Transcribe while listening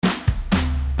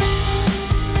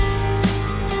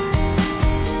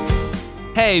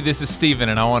Hey, this is Stephen,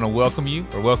 and I want to welcome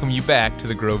you back to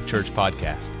the Grove Church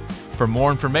Podcast. For more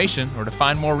information or to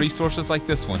find more resources like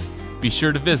this one, be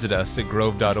sure to visit us at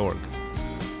grove.org.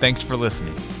 Thanks for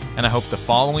listening, and I hope the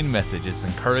following message is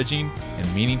encouraging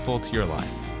and meaningful to your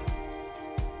life.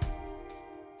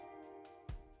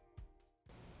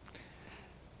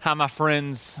 Hi, my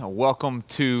friends. Welcome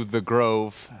to the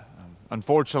Grove.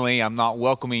 Unfortunately, I'm not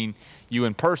welcoming you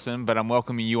in person, but I'm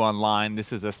welcoming you online.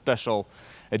 This is a special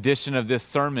edition of this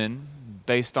sermon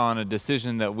based on a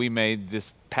decision that we made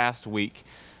this past week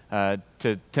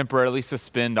to temporarily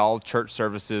suspend all church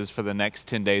services for the next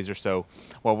 10 days or so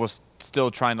while we're still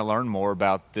trying to learn more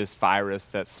about this virus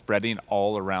that's spreading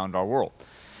all around our world.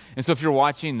 And so if you're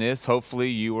watching this, hopefully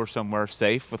you are somewhere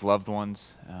safe with loved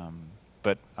ones.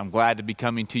 But I'm glad to be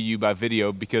coming to you by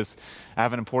video because I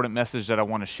have an important message that I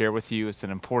want to share with you. It's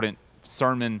an important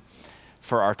sermon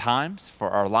for our times, for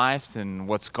our lives, and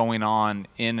what's going on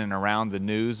in and around the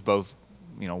news, both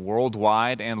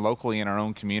worldwide and locally in our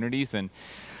own communities, and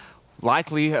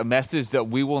likely a message that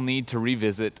we will need to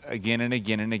revisit again and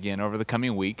again and again over the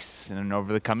coming weeks and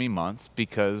over the coming months,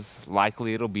 because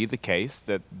likely it'll be the case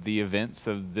that the events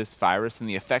of this virus and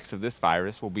the effects of this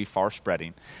virus will be far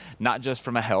spreading, not just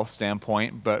from a health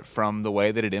standpoint, but from the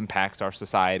way that it impacts our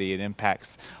society. It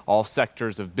impacts all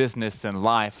sectors of business and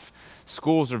life.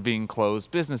 Schools are being closed,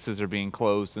 businesses are being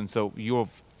closed, and so you're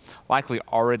likely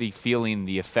already feeling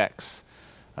the effects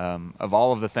of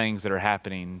all of the things that are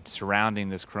happening surrounding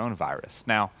this coronavirus.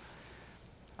 Now,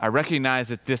 I recognize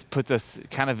that this puts us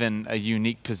kind of in a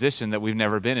unique position that we've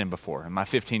never been in before. In my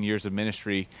 15 years of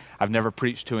ministry, I've never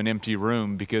preached to an empty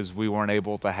room because we weren't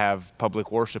able to have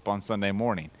public worship on Sunday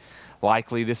morning.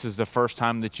 Likely, this is the first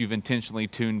time that you've intentionally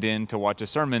tuned in to watch a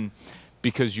sermon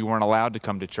because you weren't allowed to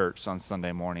come to church on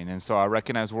Sunday morning. And so I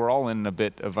recognize we're all in a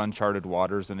bit of uncharted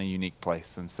waters in a unique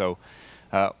place. And so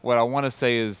what I want to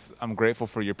say is I'm grateful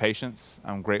for your patience.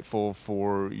 I'm grateful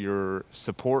for your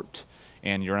support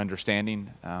and your understanding.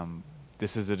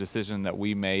 This is a decision that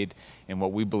we made and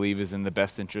what we believe is in the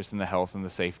best interest in the health and the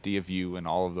safety of you and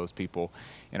all of those people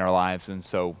in our lives. And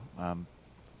so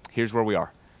here's where we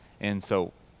are. And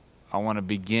so I want to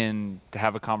begin to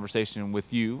have a conversation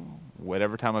with you,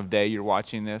 whatever time of day you're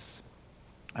watching this,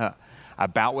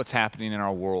 about what's happening in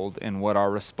our world and what our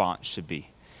response should be.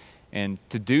 And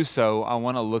to do so, I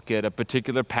want to look at a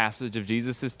particular passage of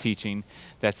Jesus' teaching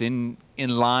that's in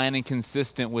line and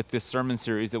consistent with this sermon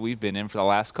series that we've been in for the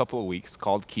last couple of weeks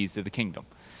called Keys to the Kingdom.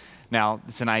 Now,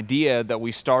 it's an idea that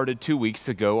we started 2 weeks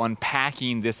ago,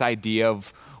 unpacking this idea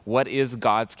of what is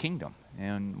God's kingdom.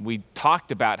 And we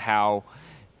talked about how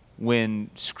when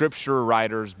scripture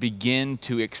writers begin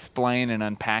to explain and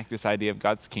unpack this idea of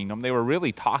God's kingdom, they were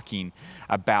really talking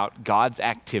about God's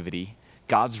activity,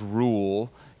 God's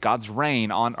rule, God's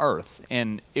reign on earth.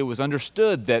 And it was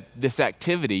understood that this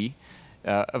activity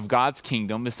of God's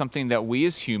kingdom is something that we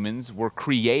as humans were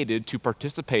created to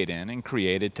participate in and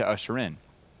created to usher in.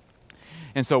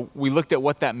 And so we looked at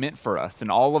what that meant for us and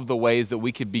all of the ways that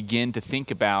we could begin to think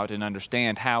about and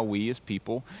understand how we as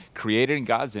people created in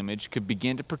God's image could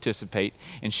begin to participate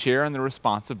and share in the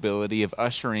responsibility of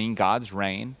ushering God's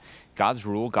reign, God's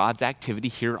rule, God's activity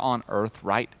here on earth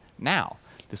right now.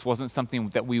 This wasn't something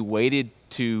that we waited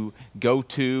to go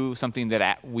to, something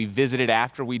that we visited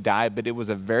after we died, but it was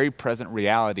a very present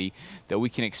reality that we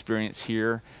can experience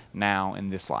here, now, in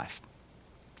this life.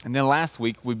 And then last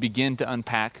week, we began to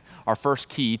unpack our first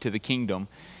key to the kingdom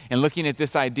and looking at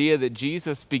this idea that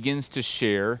Jesus begins to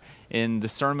share in the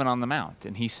Sermon on the Mount.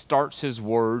 And he starts his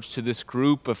words to this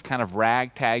group of kind of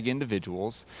ragtag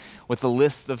individuals with a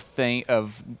list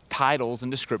of titles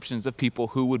and descriptions of people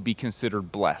who would be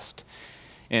considered blessed.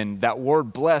 And that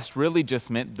word blessed really just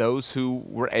meant those who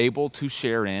were able to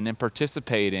share in and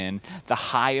participate in the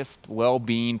highest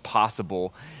well-being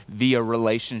possible via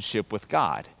relationship with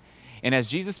God. And as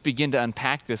Jesus began to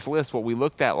unpack this list, what we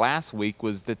looked at last week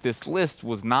was that this list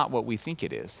was not what we think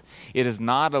it is. It is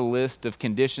not a list of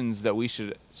conditions that we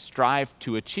should strive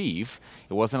to achieve.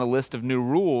 It wasn't a list of new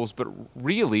rules, but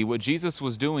really what Jesus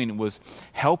was doing was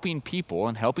helping people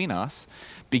and helping us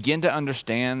begin to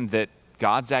understand that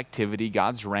God's activity,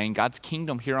 God's reign, God's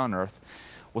kingdom here on earth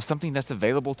was something that's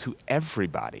available to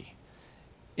everybody,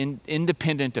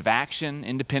 independent of action,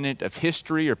 independent of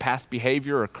history or past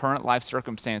behavior or current life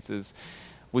circumstances.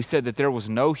 We said that there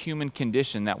was no human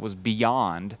condition that was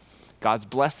beyond God's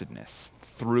blessedness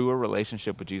through a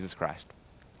relationship with Jesus Christ.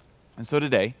 And so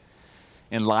today,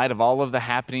 in light of all of the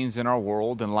happenings in our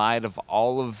world, in light of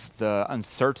all of the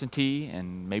uncertainty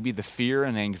and maybe the fear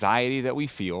and anxiety that we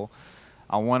feel,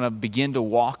 I want to begin to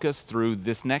walk us through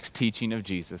this next teaching of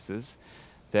Jesus's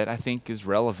that I think is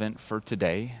relevant for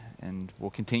today and will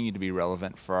continue to be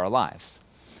relevant for our lives.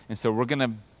 And so we're going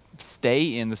to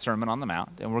stay in the Sermon on the Mount,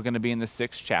 and we're going to be in the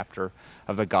 6th chapter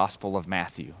of the Gospel of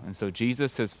Matthew. And so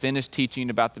Jesus has finished teaching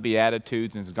about the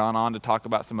Beatitudes and has gone on to talk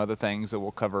about some other things that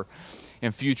we'll cover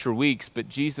in future weeks. But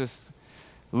Jesus,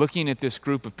 looking at this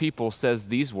group of people, says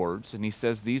these words, and he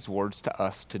says these words to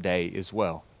us today as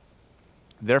well.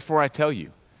 Therefore I tell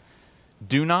you,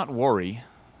 do not worry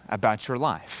about your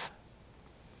life.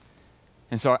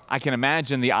 And so I can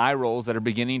imagine the eye rolls that are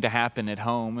beginning to happen at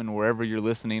home and wherever you're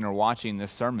listening or watching this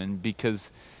sermon,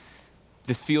 because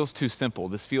this feels too simple.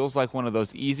 This feels like one of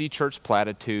those easy church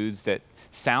platitudes that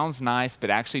sounds nice but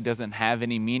actually doesn't have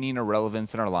any meaning or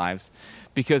relevance in our lives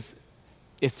because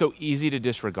it's so easy to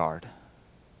disregard.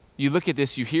 You look at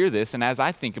this, you hear this, and as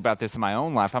I think about this in my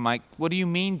own life, I'm like, what do you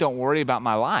mean don't worry about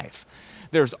my life?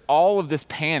 There's all of this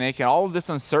panic and all of this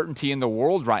uncertainty in the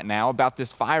world right now about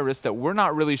this virus that we're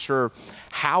not really sure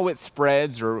how it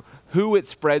spreads or who it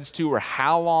spreads to or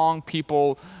how long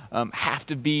people have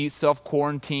to be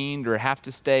self-quarantined or have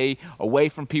to stay away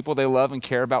from people they love and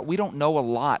care about. We don't know a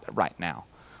lot right now.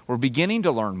 We're beginning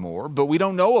to learn more, but we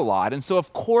don't know a lot. And so,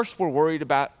 of course, we're worried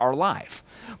about our life,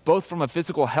 both from a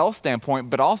physical health standpoint,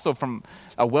 but also from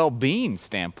a well-being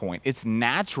standpoint. It's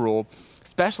natural,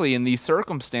 especially in these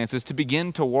circumstances, to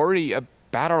begin to worry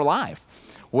about our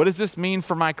life. What does this mean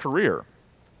for my career?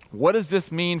 What does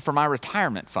this mean for my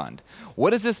retirement fund?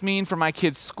 What does this mean for my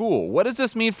kids' school? What does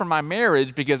this mean for my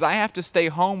marriage? Because I have to stay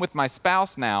home with my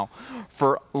spouse now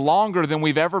for longer than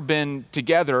we've ever been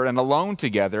together and alone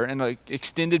together in an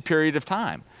extended period of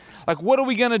time. Like, what are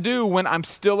we going to do when I'm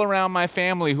still around my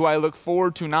family who I look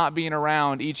forward to not being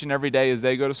around each and every day as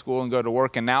they go to school and go to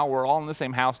work, and now we're all in the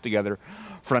same house together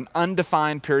for an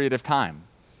undefined period of time?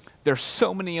 There's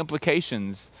so many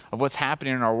implications of what's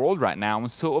happening in our world right now.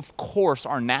 And so, of course,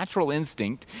 our natural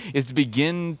instinct is to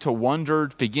begin to wonder,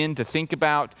 to begin to think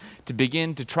about, to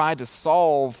begin to try to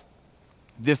solve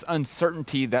this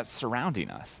uncertainty that's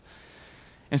surrounding us.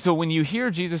 And so when you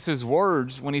hear Jesus'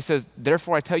 words, when he says,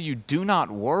 therefore I tell you, do not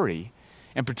worry,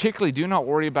 and particularly do not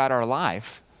worry about our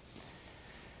life,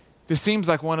 this seems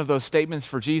like one of those statements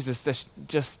for Jesus that's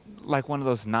just like one of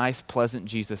those nice, pleasant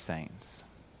Jesus sayings.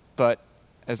 But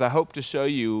as I hope to show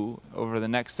you over the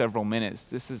next several minutes,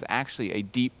 this is actually a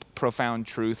deep, profound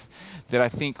truth that I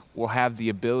think will have the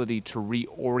ability to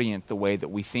reorient the way that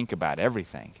we think about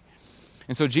everything.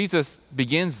 And so Jesus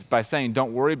begins by saying,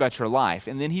 don't worry about your life.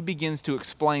 And then he begins to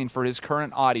explain for his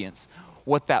current audience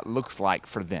what that looks like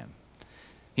for them.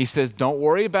 He says, don't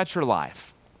worry about your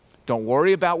life. Don't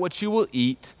worry about what you will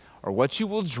eat or what you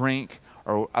will drink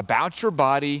or about your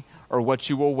body or what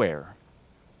you will wear.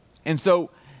 And so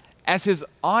as his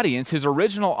audience, his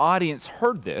original audience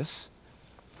heard this,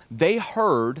 they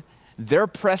heard their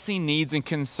pressing needs and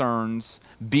concerns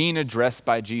being addressed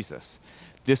by Jesus.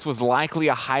 This was likely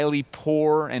a highly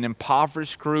poor and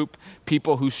impoverished group,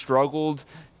 people who struggled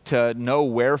to know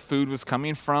where food was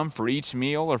coming from for each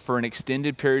meal or for an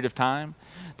extended period of time.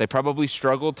 They probably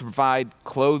struggled to provide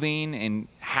clothing and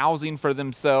housing for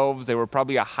themselves. They were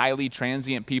probably a highly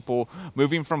transient people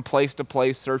moving from place to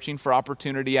place, searching for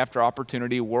opportunity after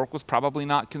opportunity. Work was probably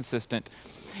not consistent.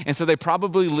 And so they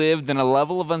probably lived in a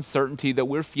level of uncertainty that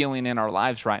we're feeling in our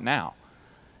lives right now.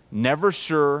 Never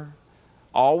sure,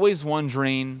 always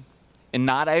wondering, and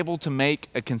not able to make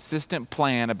a consistent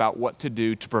plan about what to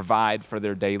do to provide for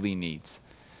their daily needs.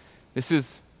 This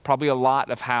is probably a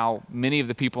lot of how many of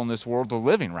the people in this world are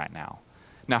living right now.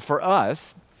 Now, for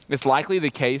us, it's likely the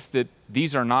case that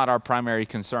these are not our primary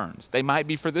concerns. They might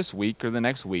be for this week or the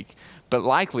next week, but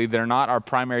likely they're not our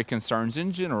primary concerns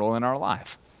in general in our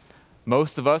life.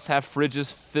 Most of us have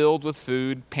fridges filled with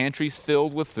food, pantries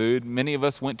filled with food. Many of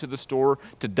us went to the store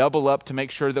to double up to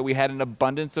make sure that we had an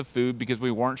abundance of food because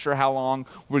we weren't sure how long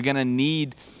we're going to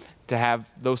need to have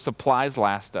those supplies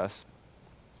last us.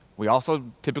 We also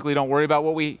typically don't worry about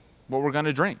what we're going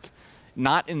to drink,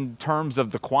 not in terms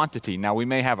of the quantity. Now, we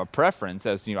may have a preference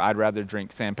as, I'd rather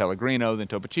drink San Pellegrino than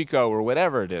Topo Chico or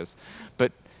whatever it is,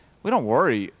 but we don't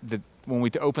worry that when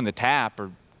we open the tap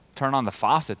or turn on the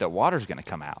faucet that water's going to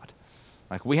come out.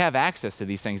 Like, we have access to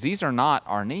these things. These are not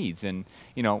our needs, and,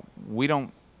 we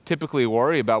don't typically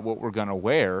worry about what we're going to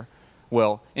wear.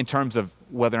 Well, in terms of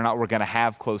whether or not we're going to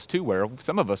have clothes to wear,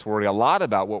 some of us worry a lot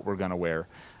about what we're going to wear.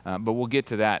 But we'll get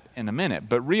to that in a minute.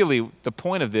 But really, the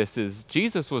point of this is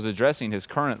Jesus was addressing his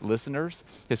current listeners,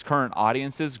 his current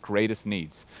audience's greatest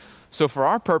needs. So for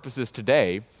our purposes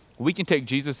today, we can take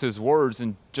Jesus' words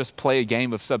and just play a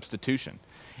game of substitution.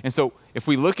 And so if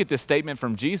we look at this statement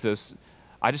from Jesus,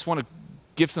 I just want to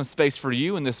give some space for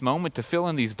you in this moment to fill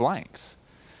in these blanks.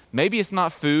 Maybe it's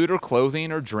not food or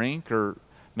clothing or drink, or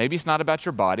Maybe it's not about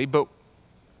your body, but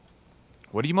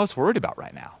what are you most worried about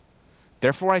right now?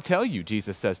 Therefore, I tell you,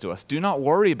 Jesus says to us, do not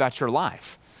worry about your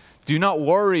life. Do not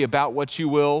worry about what you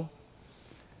will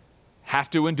have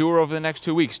to endure over the next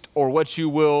 2 weeks, or what you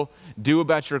will do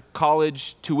about your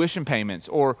college tuition payments,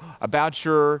 or about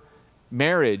your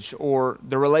marriage, or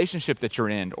the relationship that you're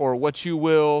in, or what you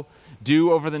will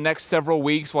do over the next several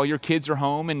weeks while your kids are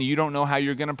home and you don't know how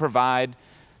you're going to provide.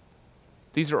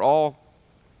 These are all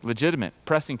legitimate,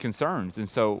 pressing concerns. And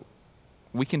so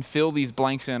we can fill these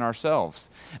blanks in ourselves.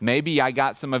 Maybe I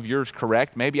got some of yours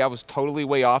correct. Maybe I was totally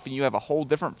way off and you have a whole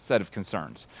different set of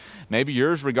concerns. Maybe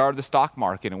yours regard the stock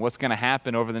market and what's going to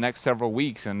happen over the next several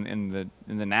weeks in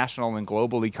the national and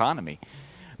global economy.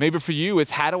 Maybe for you,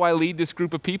 it's how do I lead this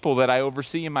group of people that I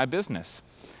oversee in my business?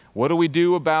 What do we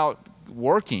do about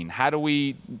working? How do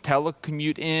we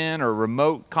telecommute in or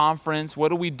remote conference? What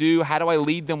do we do? How do I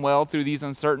lead them well through these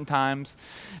uncertain times?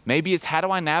 Maybe it's how do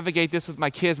I navigate this with my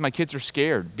kids? My kids are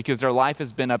scared because their life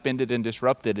has been upended and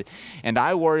disrupted, and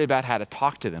I worry about how to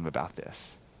talk to them about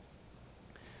this.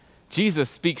 Jesus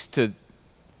speaks to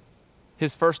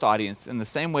his first audience in the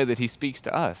same way that he speaks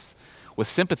to us, with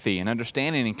sympathy and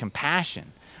understanding and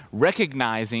compassion,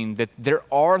 recognizing that there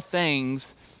are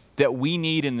things that we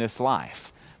need in this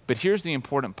life. But here's the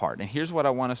important part, and here's what I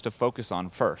want us to focus on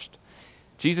first.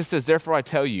 Jesus says, therefore I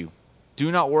tell you,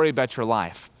 do not worry about your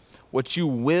life, what you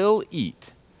will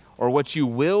eat, or what you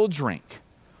will drink,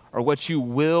 or what you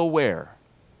will wear.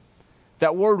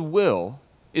 That word will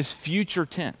is future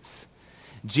tense.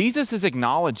 Jesus is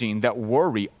acknowledging that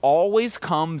worry always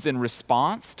comes in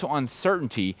response to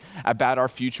uncertainty about our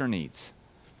future needs.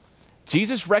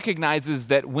 Jesus recognizes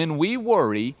that when we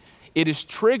worry, it is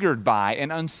triggered by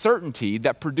an uncertainty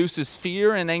that produces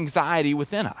fear and anxiety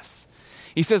within us.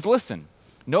 He says, listen,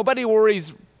 nobody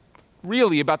worries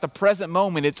really about the present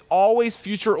moment. It's always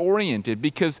future oriented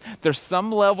because there's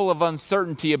some level of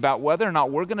uncertainty about whether or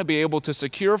not we're going to be able to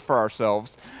secure for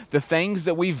ourselves the things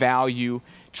that we value,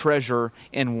 treasure,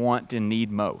 and want and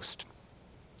need most.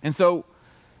 And so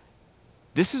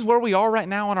this is where we are right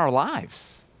now in our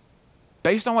lives.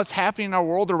 Based on what's happening in our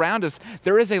world around us,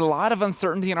 there is a lot of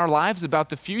uncertainty in our lives about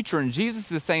the future. And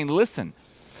Jesus is saying, listen,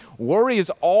 worry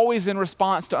is always in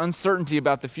response to uncertainty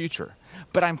about the future.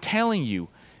 But I'm telling you,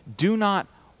 do not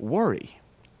worry.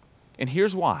 And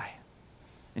here's why.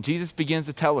 And Jesus begins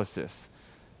to tell us this.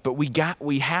 But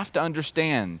we have to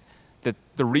understand that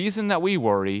the reason that we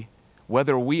worry,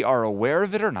 whether we are aware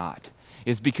of it or not,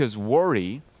 is because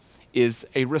worry is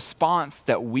a response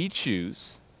that we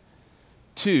choose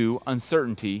to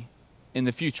uncertainty in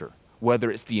the future, whether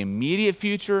it's the immediate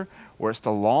future or it's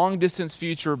the long distance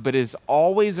future, but it is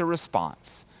always a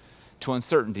response to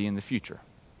uncertainty in the future.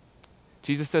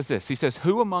 Jesus says this, he says,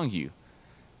 who among you,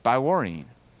 by worrying,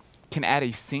 can add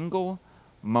a single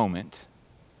moment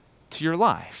to your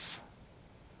life?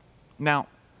 Now,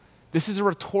 this is a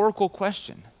rhetorical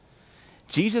question.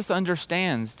 Jesus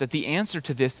understands that the answer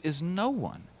to this is no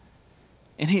one.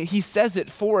 And he says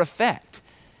it for effect.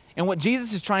 And what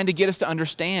Jesus is trying to get us to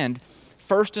understand,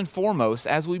 first and foremost,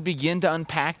 as we begin to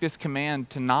unpack this command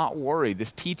to not worry,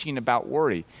 this teaching about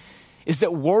worry, is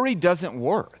that worry doesn't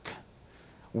work.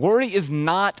 Worry is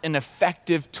not an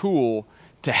effective tool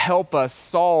to help us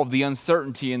solve the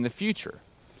uncertainty in the future.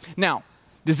 Now,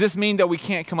 does this mean that we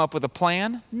can't come up with a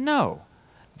plan? No,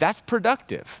 that's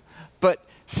productive. But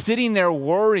sitting there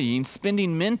worrying,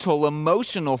 spending mental,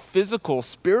 emotional, physical,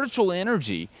 spiritual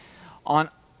energy on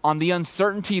the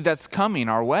uncertainty that's coming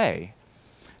our way,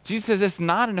 Jesus says it's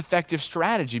not an effective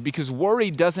strategy because worry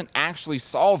doesn't actually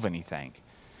solve anything.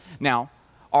 Now,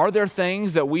 are there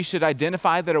things that we should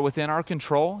identify that are within our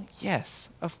control? Yes,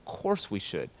 of course we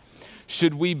should.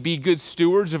 Should we be good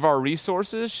stewards of our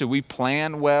resources? Should we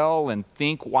plan well and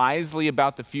think wisely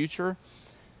about the future?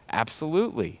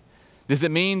 Absolutely. Does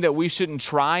it mean that we shouldn't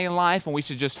try in life and we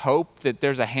should just hope that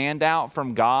there's a handout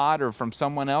from God or from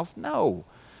someone else? No.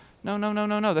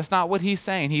 No. That's not what he's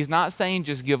saying. He's not saying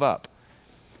just give up.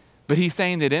 But he's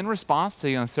saying that in response to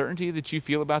the uncertainty that you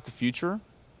feel about the future,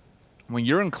 when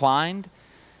you're inclined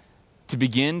to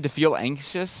begin to feel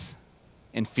anxious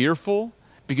and fearful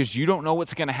because you don't know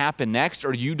what's going to happen next,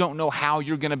 or you don't know how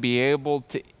you're going to be able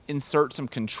to insert some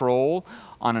control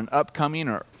on an upcoming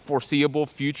or foreseeable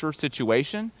future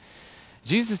situation,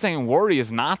 Jesus is saying worry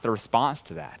is not the response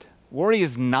to that. Worry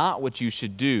is not what you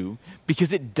should do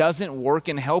because it doesn't work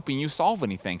in helping you solve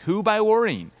anything. Who by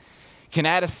worrying can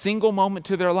add a single moment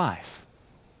to their life?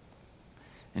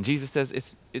 And Jesus says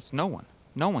it's no one.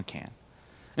 No one can.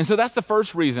 And so that's the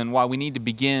first reason why we need to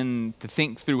begin to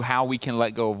think through how we can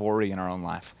let go of worry in our own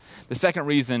life. The second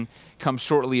reason comes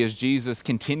shortly as Jesus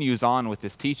continues on with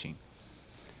this teaching.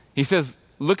 He says,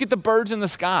 look at the birds in the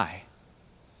sky.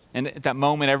 And at that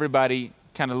moment, everybody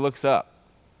kind of looks up.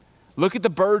 Look at the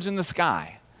birds in the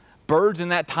sky. Birds in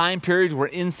that time period were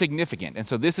insignificant. And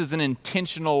so this is an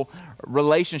intentional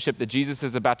relationship that Jesus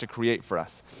is about to create for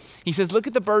us. He says, look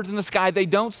at the birds in the sky. They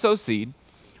don't sow seed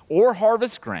or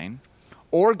harvest grain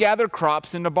or gather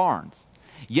crops into barns.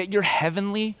 Yet your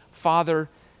heavenly Father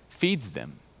feeds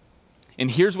them. And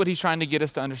here's what he's trying to get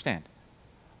us to understand.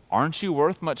 Aren't you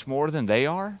worth much more than they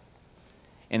are?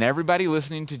 And everybody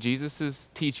listening to Jesus'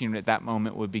 teaching at that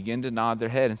moment would begin to nod their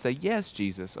head and say, yes,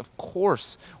 Jesus, of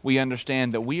course we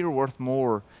understand that we are worth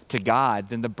more to God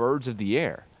than the birds of the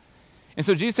air. And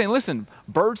so Jesus is saying, listen,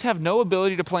 birds have no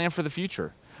ability to plan for the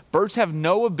future. Birds have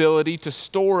no ability to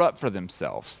store up for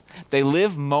themselves. They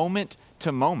live moment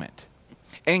to moment.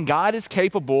 And God is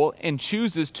capable and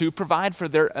chooses to provide for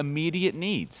their immediate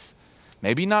needs.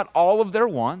 Maybe not all of their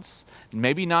wants,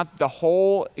 maybe not the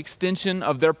whole extension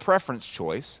of their preference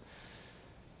choice,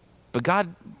 but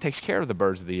God takes care of the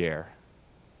birds of the air.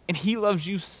 And he loves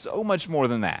you so much more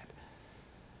than that.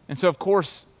 And so, of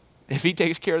course, if he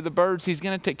takes care of the birds, he's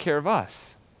going to take care of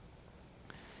us.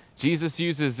 Jesus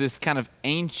uses this kind of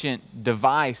ancient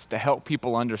device to help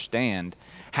people understand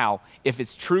how if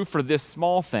it's true for this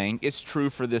small thing, it's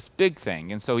true for this big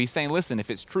thing. And so he's saying, listen,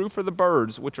 if it's true for the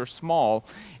birds, which are small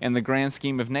in the grand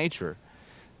scheme of nature,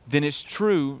 then it's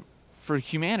true for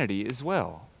humanity as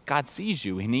well. God sees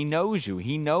you and he knows you.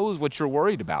 He knows what you're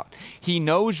worried about. He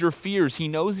knows your fears. He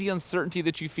knows the uncertainty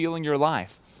that you feel in your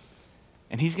life.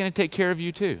 And he's going to take care of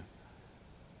you too.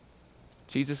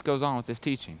 Jesus goes on with this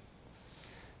teaching.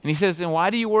 And he says, and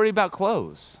why do you worry about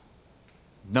clothes?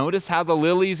 Notice how the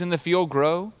lilies in the field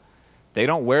grow. They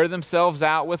don't wear themselves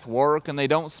out with work and they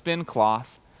don't spin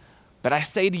cloth. But I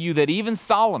say to you that even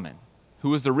Solomon, who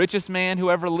was the richest man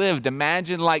who ever lived,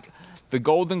 imagine like the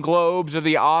Golden Globes or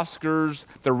the Oscars,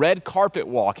 the red carpet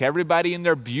walk, everybody in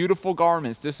their beautiful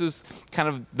garments. This is kind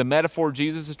of the metaphor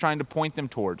Jesus is trying to point them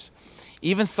towards.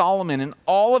 Even Solomon in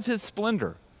all of his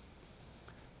splendor,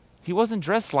 he wasn't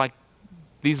dressed like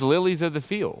these lilies of the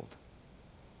field.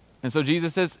 And so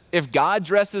Jesus says, if God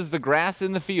dresses the grass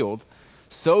in the field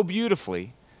so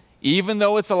beautifully, even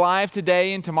though it's alive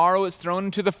today and tomorrow it's thrown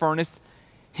into the furnace,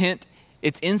 hint,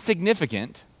 it's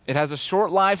insignificant, it has a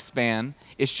short lifespan,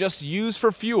 it's just used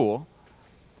for fuel.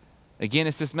 Again,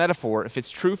 it's this metaphor. If it's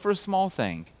true for a small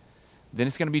thing, then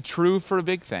it's going to be true for a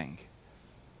big thing.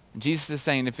 And Jesus is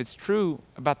saying, if it's true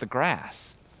about the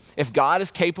grass, if God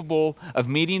is capable of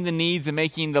meeting the needs and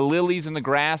making the lilies and the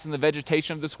grass and the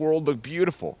vegetation of this world look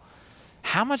beautiful,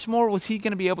 how much more was he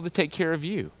going to be able to take care of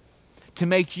you? To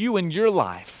make you in your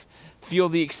life feel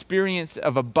the experience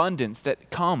of abundance that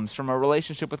comes from a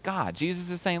relationship with God. Jesus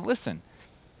is saying, listen,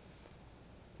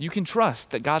 you can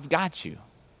trust that God's got you.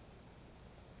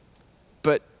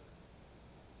 But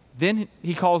then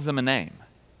he calls them a name,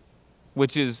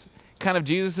 which is kind of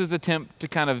Jesus' attempt to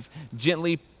kind of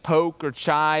gently poke or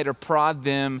chide or prod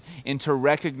them into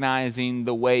recognizing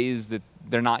the ways that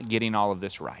they're not getting all of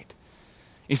this right.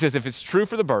 He says, if it's true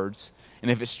for the birds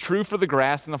and if it's true for the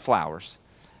grass and the flowers,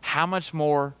 how much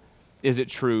more is it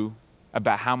true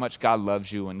about how much God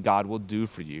loves you and God will do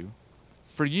for you?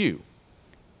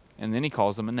 And then he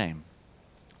calls them a name,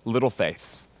 little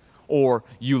faiths, or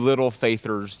you little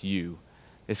faithers, you.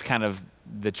 It's kind of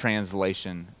the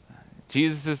translation.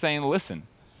 Jesus is saying, listen,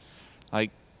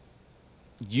 like,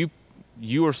 you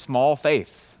are small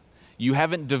faiths. You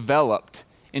haven't developed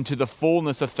into the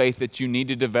fullness of faith that you need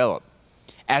to develop,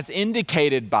 as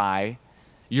indicated by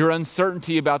your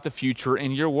uncertainty about the future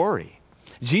and your worry.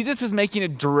 Jesus is making a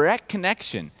direct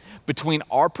connection between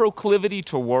our proclivity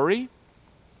to worry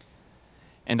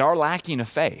and our lacking of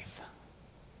faith.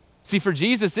 See, for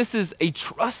Jesus, this is a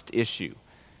trust issue.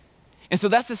 And so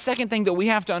that's the second thing that we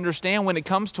have to understand when it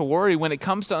comes to worry, when it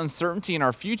comes to uncertainty in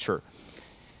our future,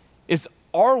 is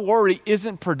our worry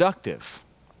isn't productive.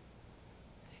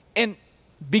 And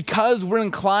because we're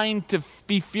inclined to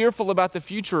be fearful about the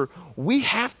future, we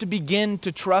have to begin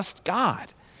to trust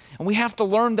God. And we have to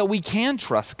learn that we can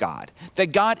trust God,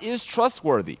 that God is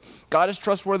trustworthy. God is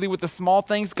trustworthy with the small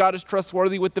things. God is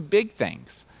trustworthy with the big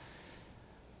things.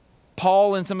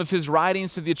 Paul, in some of his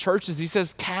writings to the churches, he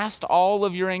says, cast all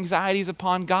of your anxieties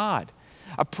upon God.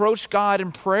 Approach God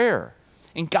in prayer,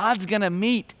 and God's going to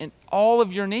meet in all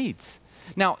of your needs.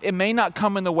 Now, it may not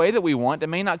come in the way that we want. It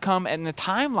may not come in the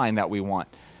timeline that we want.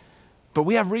 But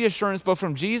we have reassurance both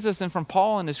from Jesus and from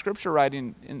Paul in his scripture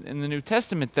writing in the New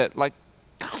Testament that, like,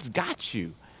 God's got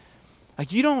you.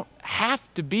 Like, you don't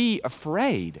have to be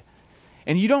afraid,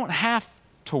 and you don't have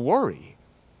to worry.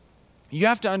 You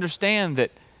have to understand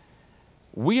that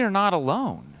we are not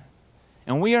alone.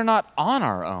 And we are not on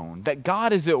our own, that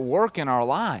God is at work in our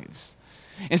lives.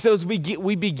 And so as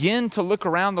we begin to look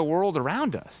around the world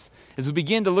around us, as we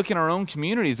begin to look in our own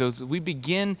communities, as we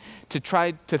begin to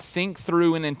try to think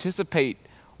through and anticipate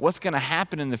what's going to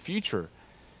happen in the future,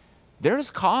 there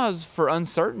is cause for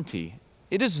uncertainty.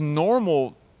 It is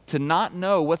normal to not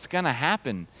know what's going to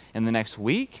happen in the next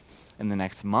week, in the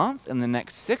next month, in the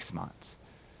next 6 months.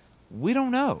 We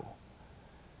don't know.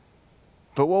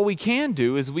 But what we can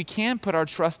do is we can put our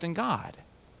trust in God.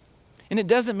 And it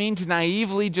doesn't mean to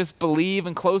naively just believe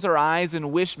and close our eyes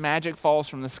and wish magic falls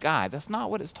from the sky. That's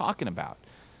not what it's talking about.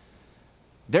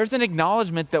 There's an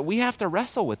acknowledgement that we have to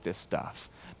wrestle with this stuff.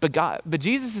 But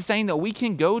Jesus is saying that we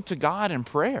can go to God in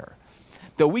prayer,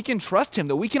 that we can trust him,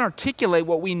 that we can articulate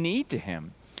what we need to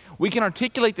him. We can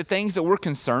articulate the things that we're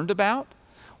concerned about.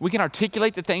 We can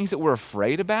articulate the things that we're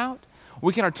afraid about.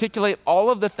 We can articulate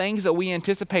all of the things that we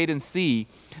anticipate and see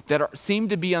that seem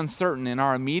to be uncertain in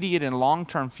our immediate and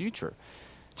long-term future.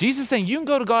 Jesus is saying you can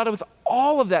go to God with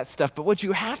all of that stuff, but what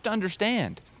you have to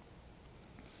understand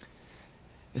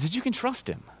is that you can trust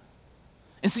him.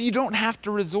 And so you don't have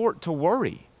to resort to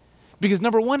worry. Because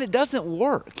number one, it doesn't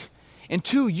work. And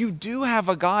two, you do have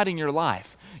a God in your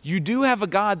life. You do have a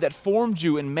God that formed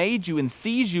you and made you and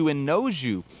sees you and knows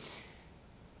you.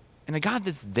 And a God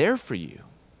that's there for you.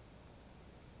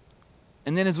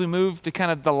 And then as we move to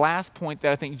kind of the last point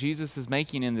that I think Jesus is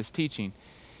making in this teaching,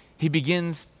 he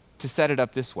begins to set it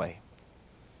up this way.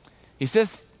 He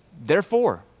says,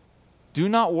 therefore, do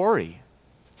not worry,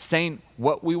 saying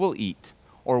what we will eat,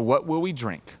 or what will we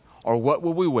drink, or what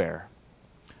will we wear.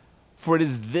 For it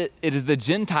is the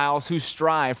Gentiles who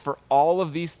strive for all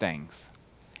of these things.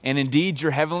 And indeed,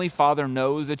 your heavenly Father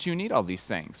knows that you need all these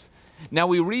things. Now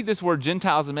we read this word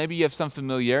Gentiles, and maybe you have some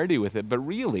familiarity with it, but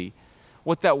really,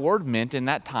 what that word meant in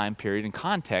that time period and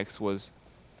context was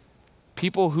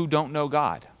people who don't know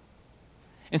God.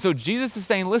 And so Jesus is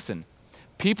saying, listen,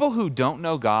 people who don't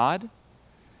know God,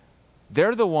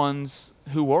 they're the ones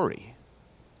who worry.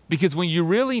 Because when you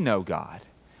really know God,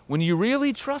 when you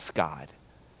really trust God,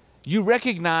 you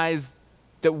recognize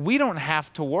that we don't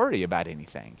have to worry about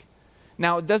anything.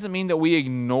 Now, it doesn't mean that we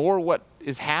ignore what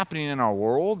is happening in our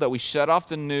world, that we shut off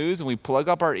the news and we plug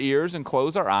up our ears and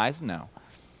close our eyes. No.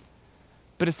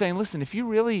 But it's saying, listen, if you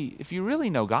really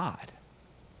know God,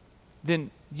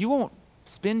 then you won't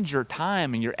spend your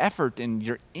time and your effort and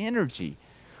your energy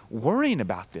worrying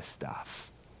about this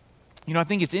stuff. You know, I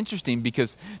think it's interesting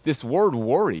because this word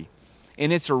worry,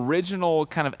 in its original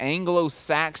kind of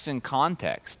Anglo-Saxon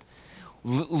context,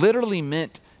 literally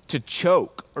meant to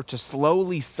choke or to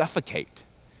slowly suffocate.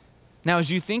 Now, as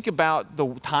you think about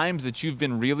the times that you've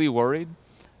been really worried,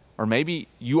 or maybe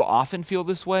you often feel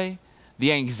this way,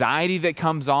 the anxiety that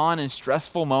comes on in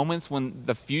stressful moments when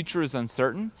the future is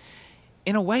uncertain,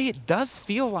 in a way it does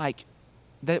feel like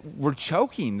that we're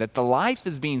choking, that the life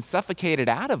is being suffocated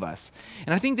out of us.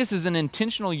 And I think this is an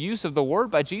intentional use of the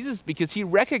word by Jesus because he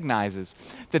recognizes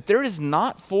that there is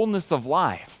not fullness of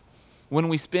life when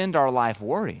we spend our life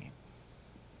worrying.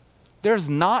 There's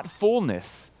not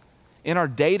fullness in our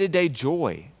day-to-day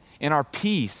joy, in our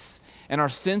peace, and our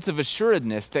sense of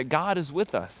assuredness that God is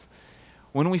with us.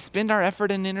 When we spend our effort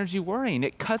and energy worrying,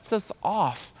 it cuts us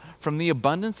off from the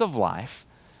abundance of life,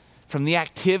 from the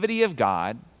activity of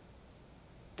God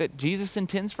that Jesus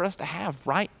intends for us to have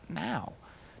right now.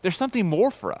 There's something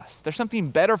more for us. There's something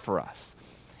better for us,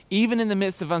 even in the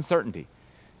midst of uncertainty.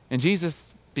 And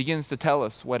Jesus begins to tell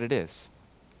us what it is.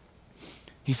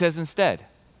 He says instead,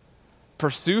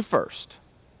 pursue first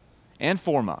and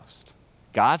foremost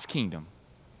God's kingdom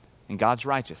and God's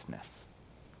righteousness.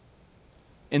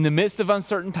 In the midst of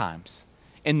uncertain times,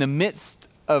 in the midst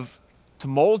of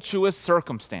tumultuous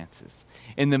circumstances,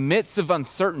 in the midst of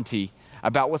uncertainty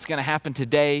about what's going to happen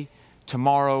today,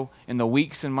 tomorrow, and the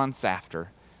weeks and months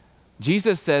after,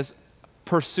 Jesus says,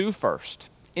 pursue first.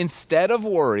 Instead of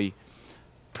worry,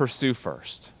 pursue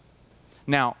first.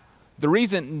 Now, the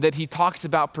reason that he talks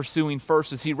about pursuing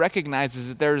first is he recognizes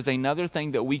that there is another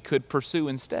thing that we could pursue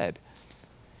instead.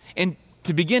 And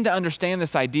to begin to understand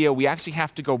this idea, we actually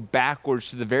have to go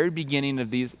backwards to the very beginning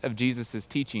of Jesus'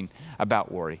 teaching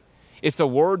about worry. It's a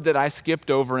word that I skipped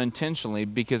over intentionally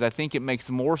because I think it makes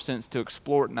more sense to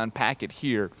explore it and unpack it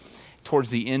here towards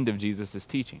the end of Jesus'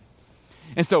 teaching.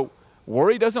 And so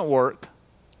worry doesn't work.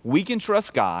 We can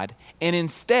trust God. And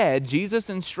instead, Jesus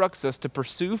instructs us to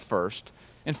pursue first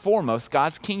and foremost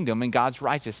God's kingdom and God's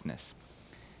righteousness.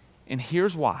 And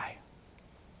here's why.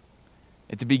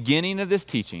 At the beginning of this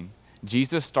teaching,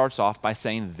 Jesus starts off by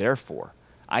saying, therefore,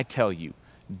 I tell you,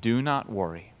 do not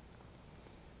worry.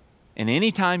 And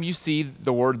anytime you see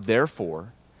the word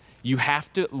therefore, you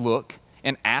have to look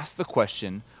and ask the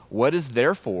question, what is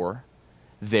therefore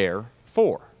there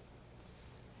for?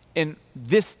 And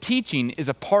this teaching is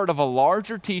a part of a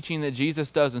larger teaching that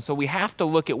Jesus does. And so we have to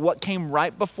look at what came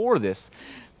right before this,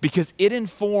 because it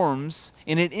informs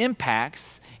and it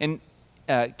impacts and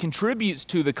contributes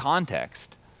to the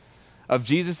context of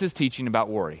Jesus' teaching about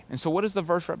worry. And so what is the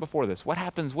verse right before this? What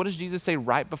happens? What does Jesus say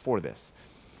right before this?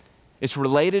 It's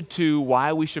related to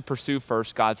why we should pursue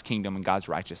first God's kingdom and God's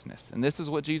righteousness. And this is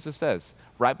what Jesus says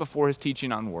right before his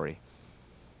teaching on worry.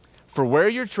 For where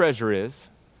your treasure is,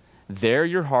 there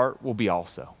your heart will be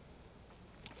also.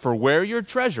 For where your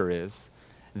treasure is,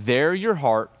 there your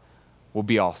heart will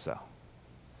be also.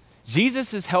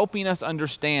 Jesus is helping us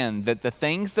understand that the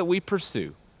things that we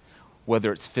pursue,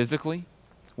 whether it's physically,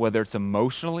 whether it's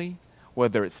emotionally,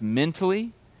 whether it's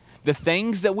mentally, the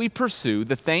things that we pursue,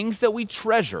 the things that we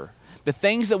treasure, the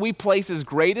things that we place as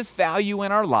greatest value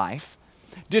in our life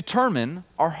determine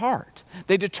our heart.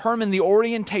 They determine the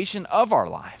orientation of our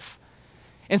life.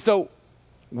 And so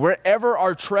wherever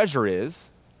our treasure is,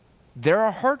 there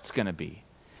our heart's going to be.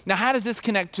 Now, how does this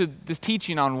connect to this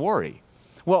teaching on worry?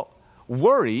 Well,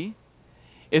 worry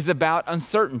is about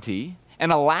uncertainty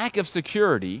and a lack of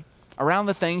security around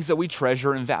the things that we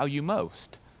treasure and value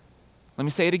most. Let me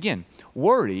say it again.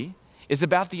 Worry is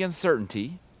about the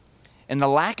uncertainty and the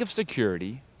lack of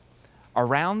security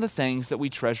around the things that we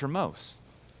treasure most.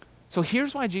 So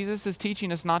here's why Jesus is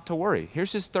teaching us not to worry.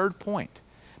 Here's his third point.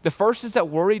 The first is that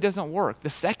worry doesn't work. The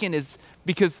second is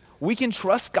because we can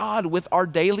trust God with our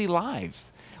daily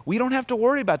lives. We don't have to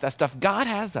worry about that stuff. God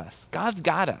has us. God's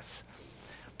got us.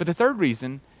 But the third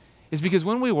reason is because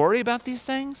when we worry about these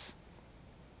things,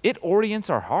 it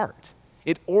orients our heart.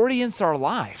 It orients our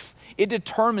life. It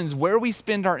determines where we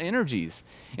spend our energies.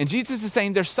 And Jesus is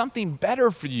saying there's something better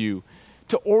for you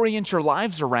to orient your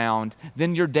lives around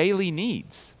than your daily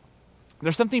needs.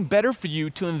 There's something better for you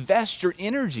to invest your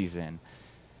energies in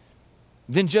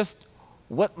than just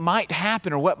what might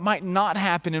happen or what might not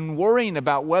happen and worrying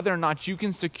about whether or not you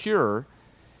can secure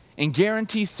and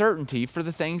guarantee certainty for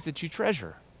the things that you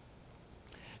treasure.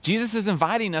 Jesus is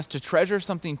inviting us to treasure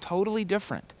something totally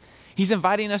different. He's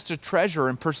inviting us to treasure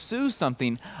and pursue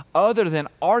something other than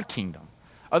our kingdom,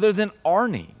 other than our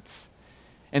needs.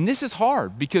 And this is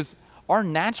hard because our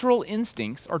natural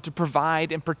instincts are to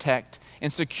provide and protect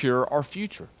and secure our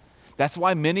future. That's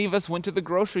why many of us went to the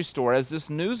grocery store as this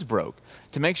news broke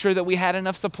to make sure that we had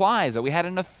enough supplies, that we had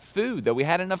enough food, that we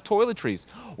had enough toiletries,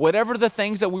 whatever the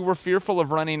things that we were fearful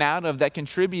of running out of that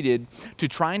contributed to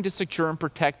trying to secure and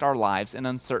protect our lives in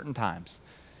uncertain times.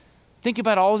 Think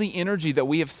about all the energy that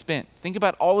we have spent. Think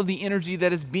about all of the energy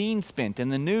that is being spent in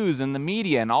the news and the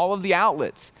media and all of the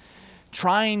outlets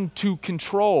trying to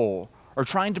control or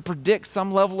trying to predict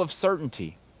some level of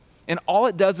certainty. And all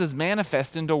it does is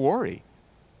manifest into worry.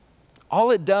 All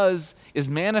it does is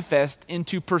manifest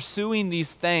into pursuing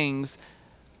these things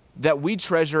that we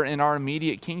treasure in our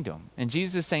immediate kingdom. And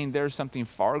Jesus is saying there's something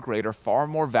far greater, far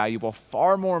more valuable,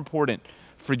 far more important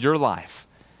for your life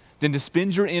than to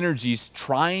spend your energies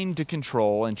trying to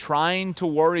control and trying to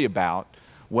worry about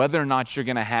whether or not you're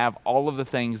going to have all of the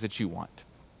things that you want.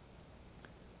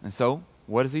 And so,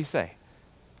 what does he say?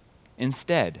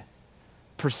 Instead,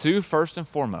 pursue first and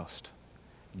foremost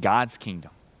God's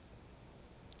kingdom.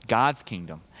 God's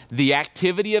kingdom, the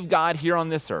activity of God here on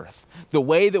this earth, the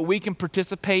way that we can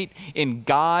participate in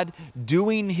God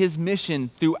doing his mission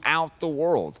throughout the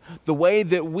world, the way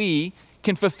that we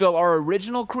can fulfill our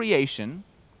original creation,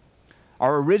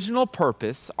 our original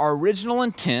purpose, our original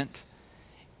intent,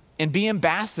 and be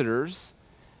ambassadors,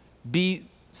 be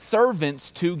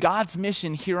servants to God's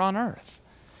mission here on earth.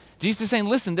 Jesus is saying,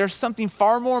 listen, there's something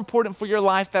far more important for your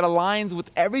life that aligns with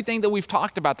everything that we've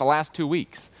talked about the last 2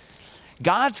 weeks.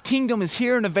 God's kingdom is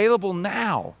here and available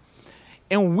now,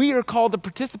 and we are called to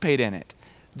participate in it.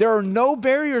 There are no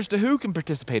barriers to who can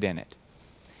participate in it.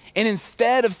 And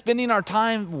instead of spending our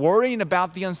time worrying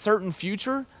about the uncertain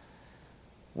future,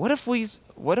 what if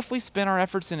we spend our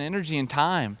efforts and energy and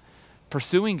time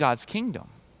pursuing God's kingdom?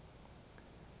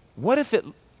 What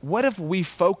if we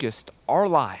focused our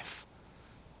life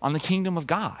on the kingdom of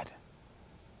God?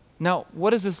 Now, what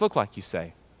does this look like, you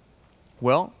say?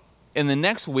 Well, in the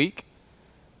next week,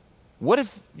 what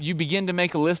if you begin to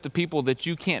make a list of people that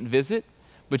you can't visit,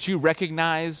 but you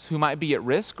recognize who might be at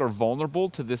risk or vulnerable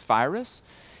to this virus?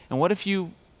 And what if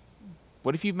you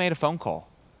made a phone call?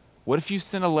 What if you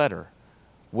sent a letter?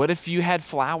 What if you had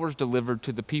flowers delivered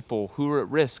to the people who are at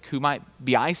risk, who might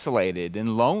be isolated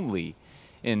and lonely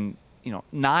and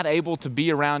not able to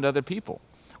be around other people?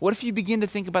 What if you begin to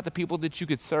think about the people that you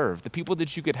could serve, the people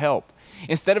that you could help?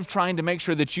 Instead of trying to make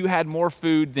sure that you had more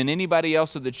food than anybody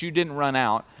else so that you didn't run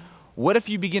out, What if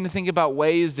you begin to think about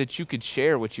ways that you could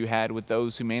share what you had with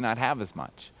those who may not have as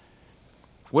much?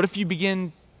 What if you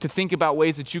begin to think about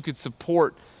ways that you could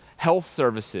support health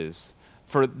services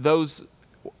for those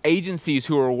agencies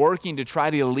who are working to try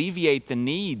to alleviate the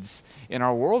needs in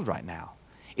our world right now?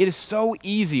 It is so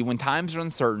easy when times are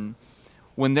uncertain,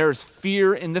 when there's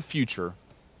fear in the future,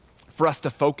 for us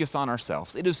to focus on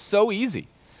ourselves. It is so easy.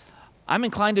 I'm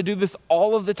inclined to do this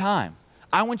all of the time.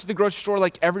 I went to the grocery store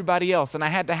like everybody else, and I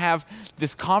had to have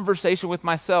this conversation with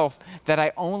myself that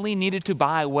I only needed to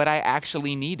buy what I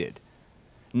actually needed,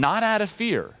 not out of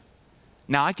fear.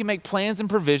 Now, I can make plans and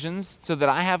provisions so that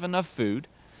I have enough food,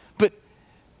 but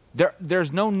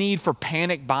there's no need for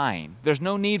panic buying. There's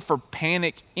no need for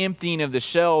panic emptying of the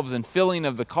shelves and filling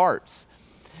of the carts.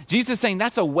 Jesus is saying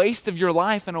that's a waste of your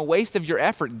life and a waste of your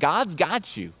effort. God's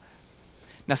got you.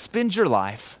 Now spend your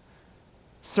life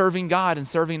serving God and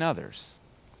serving others.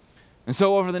 And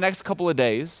so over the next couple of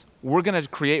days, we're going to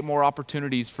create more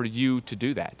opportunities for you to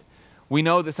do that. We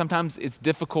know that sometimes it's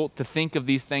difficult to think of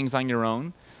these things on your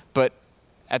own, but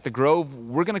at the Grove,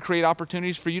 we're going to create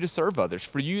opportunities for you to serve others,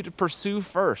 for you to pursue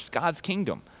first God's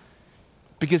kingdom.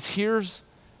 Because here's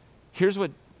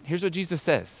what Jesus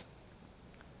says.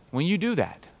 When you do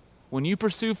that, when you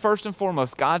pursue first and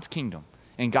foremost God's kingdom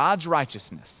and God's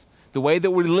righteousness, the way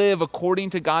that we live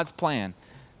according to God's plan,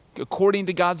 according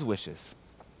to God's wishes,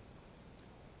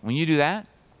 when you do that,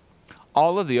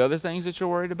 all of the other things that you're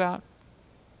worried about,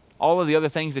 all of the other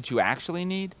things that you actually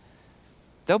need,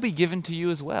 they'll be given to you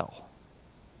as well.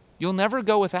 You'll never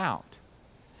go without.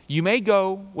 You may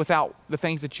go without the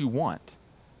things that you want,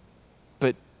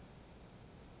 but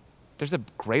there's a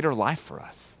greater life for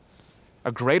us.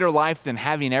 A greater life than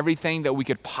having everything that we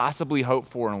could possibly hope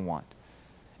for and want.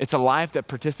 It's a life that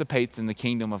participates in the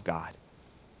kingdom of God.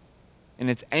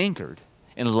 And it's anchored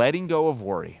in letting go of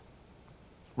worry,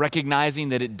 recognizing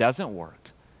that it doesn't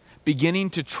work, beginning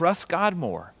to trust God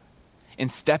more,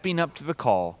 and stepping up to the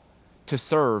call to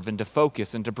serve and to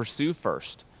focus and to pursue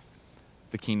first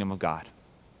the kingdom of God.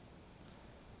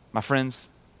 My friends,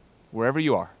 wherever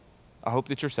you are, I hope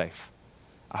that you're safe.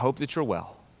 I hope that you're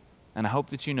well. And I hope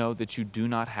that you know that you do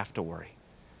not have to worry.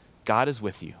 God is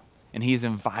with you, and he is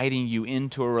inviting you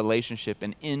into a relationship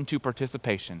and into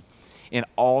participation in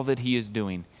all that he is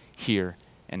doing here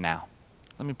and now.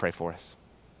 Let me pray for us.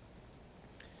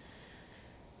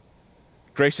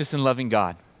 Gracious and loving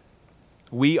God,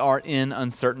 we are in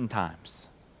uncertain times,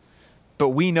 but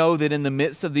we know that in the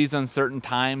midst of these uncertain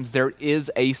times, there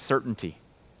is a certainty,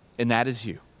 and that is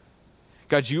you.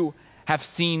 God, you have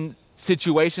seen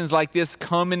situations like this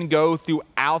come and go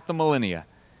throughout the millennia,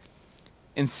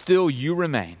 and still you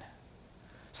remain.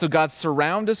 So God,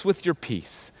 surround us with your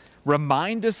peace.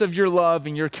 Remind us of your love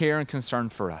and your care and concern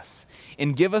for us,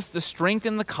 and give us the strength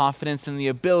and the confidence and the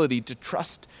ability to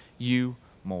trust you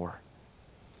more.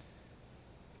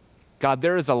 God,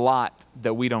 there is a lot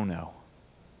that we don't know,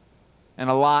 and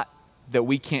a lot that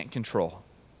we can't control.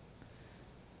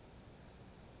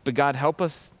 But God, help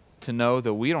us to know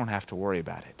that we don't have to worry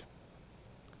about it.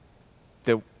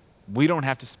 That we don't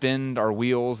have to spend our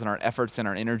wheels and our efforts and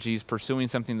our energies pursuing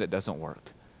something that doesn't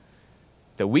work.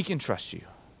 That we can trust you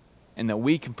and that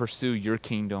we can pursue your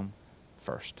kingdom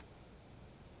first.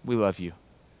 We love you,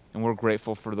 and we're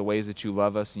grateful for the ways that you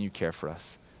love us and you care for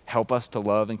us. Help us to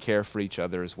love and care for each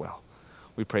other as well.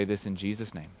 We pray this in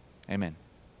Jesus' name. Amen.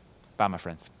 Bye, my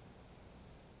friends.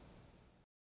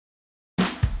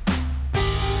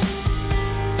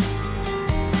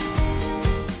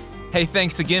 Hey,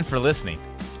 thanks again for listening.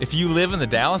 If you live in the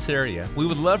Dallas area, we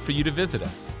would love for you to visit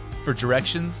us. For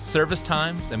directions, service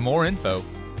times, and more info,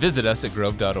 visit us at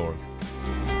grove.org.